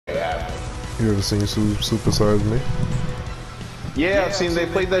You ever seen Super Size Me? Yeah, I've seen they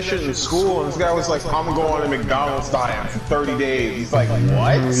played that shit in school, and this guy was like, "I'm going to McDonald's diet for 30 days." He's like,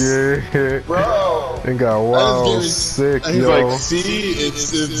 "What?" Yeah, Bro. and got wild sick, and he's yo. like, "See,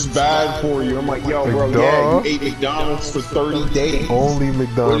 it's bad for you." I'm like, "Yo, bro, yeah, you ate McDonald's for 30 days. Only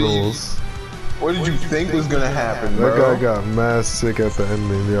McDonald's. What did you think was gonna happen, bro?" That guy got mad sick at the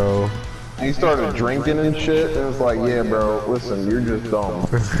ending, yo. And he started drinking and shit, and it's like, "Yeah, bro, listen, you're just dumb.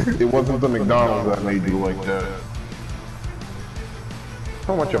 It wasn't the McDonald's that made you like that."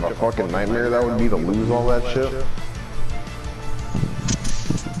 How much of a fucking nightmare that would be to lose all that shit?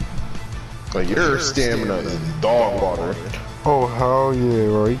 Like, your stamina is dog water. Oh, hell yeah,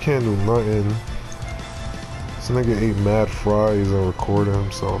 bro. He can't do nothing. This nigga ate mad fries and recorded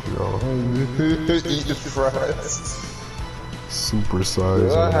himself, yo. Eat fries. Super size.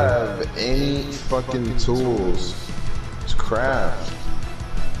 Do I have any fucking tools to craft?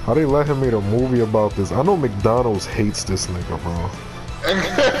 How they let him make a movie about this? I know McDonald's hates this nigga, bro. Like,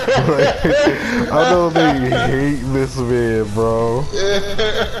 I know they hate this man, bro.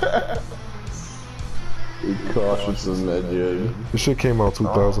 Be cautious in that, dude. This shit came out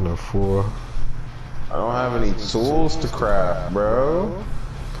 2004. I don't have any tools to craft, bro.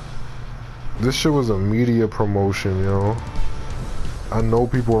 This shit was a media promotion, yo. I know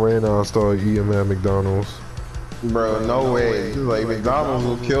people ran out and started eating at McDonald's. Bro, no way. Like, McDonald's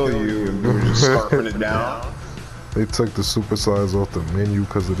will kill you if you're just scarfing it down. They took the super size off the menu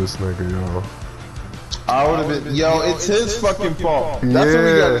because of this nigga, yo. I would have been, yo, it's his fucking fault. That's what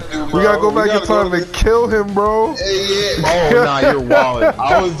we gotta do, bro. We gotta go back in time and kill him, bro. Yeah. Oh, nah, you're wildin'.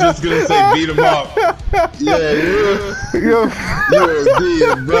 I was just gonna say beat him up. Yeah, you're a dick,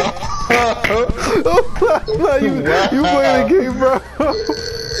 bro. you playing the game, bro.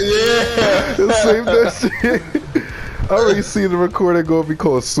 Yeah. Save that shit. I already see the recording gonna be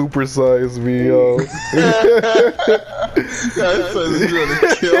called Super Size Me, yo.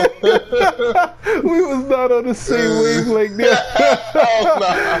 We was not on the same wavelength there.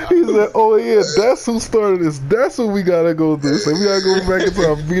 He said, "Oh yeah, that's who started this. That's what we gotta go do. So we gotta go back in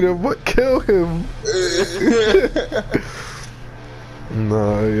time, beat him, but kill him."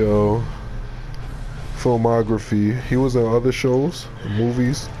 Nah, yo. Filmography. He was in other shows,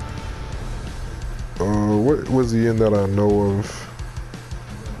 movies. What was he in that I know of?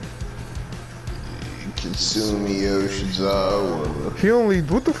 Consumi Yoshizawa. He only.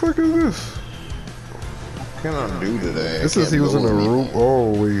 What the fuck is this? What can I do today? This says he was in a room.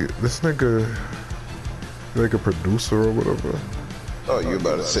 Oh wait, this nigga, like a producer or whatever. Oh, you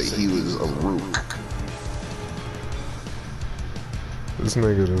about to say he was a rook? This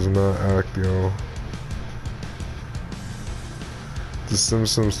nigga does not act, yo. The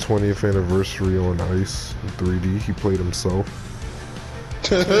Simpsons 20th anniversary on ice in 3D. He played himself.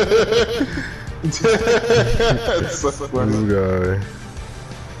 That's so funny.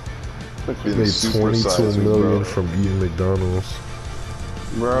 This guy made 22 million from eating McDonald's.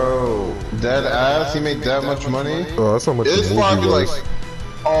 Bro, dead ass. He made that much money. Oh, that's how much the movie was. Like,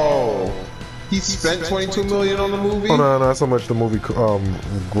 oh, he spent 22 million on the movie. Oh no, that's how much the movie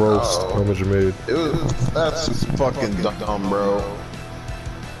grossed. How much it made? That's just fucking dumb, bro.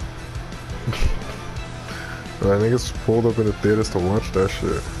 I think it's pulled up in the theaters to watch that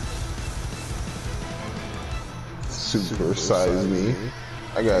shit. Super Size Me.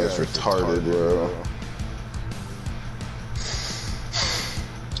 That guy is retarded, bro.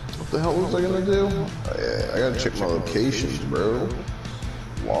 What the hell was I gonna do? Oh, yeah, I gotta check my locations, bro.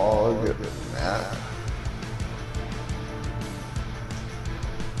 Log, map.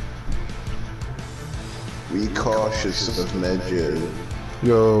 Be cautious of Medjed.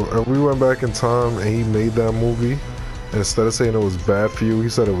 Yo, and we went back in time and he made that movie. And instead of saying it was bad for you, he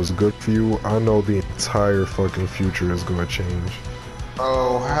said it was good for you. I know the entire fucking future is gonna change.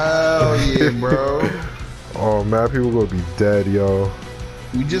 Oh, hell yeah, bro. Oh, mad people gonna be dead, yo.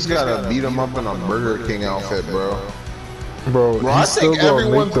 We just gotta beat him up in a Burger King outfit, bro. Bro, he's still gonna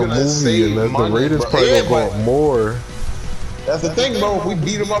make the movie and the ratings probably gonna go up more. That's the thing, bro. If we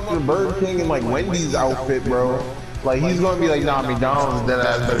beat him up in the Burger King and like Wendy's outfit, bro. Like, he's gonna be like, nah, McDonald's dead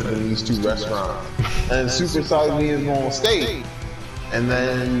ass better than these two restaurants. And Super Size Me is gonna stay. And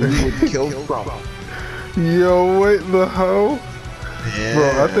then we would kill Trump. Yo, what the hell? Yeah.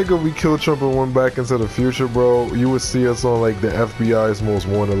 Bro, I think if we kill Trump and went back into the future, bro, you would see us on like the FBI's most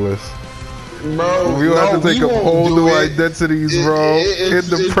wanted list. Bro, we would have to take up whole new identities, bro, in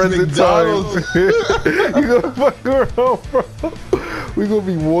the present time. You gonna fuck around, bro. We gonna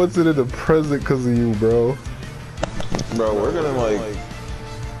be wanted in the present because of you, bro. Bro, we're gonna like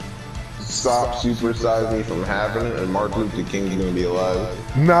stop Super Size Me from happening, and Martin Luther King's gonna be alive.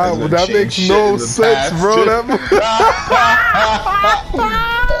 Nah, Gonna that change makes shit no in the sense, past. bro. That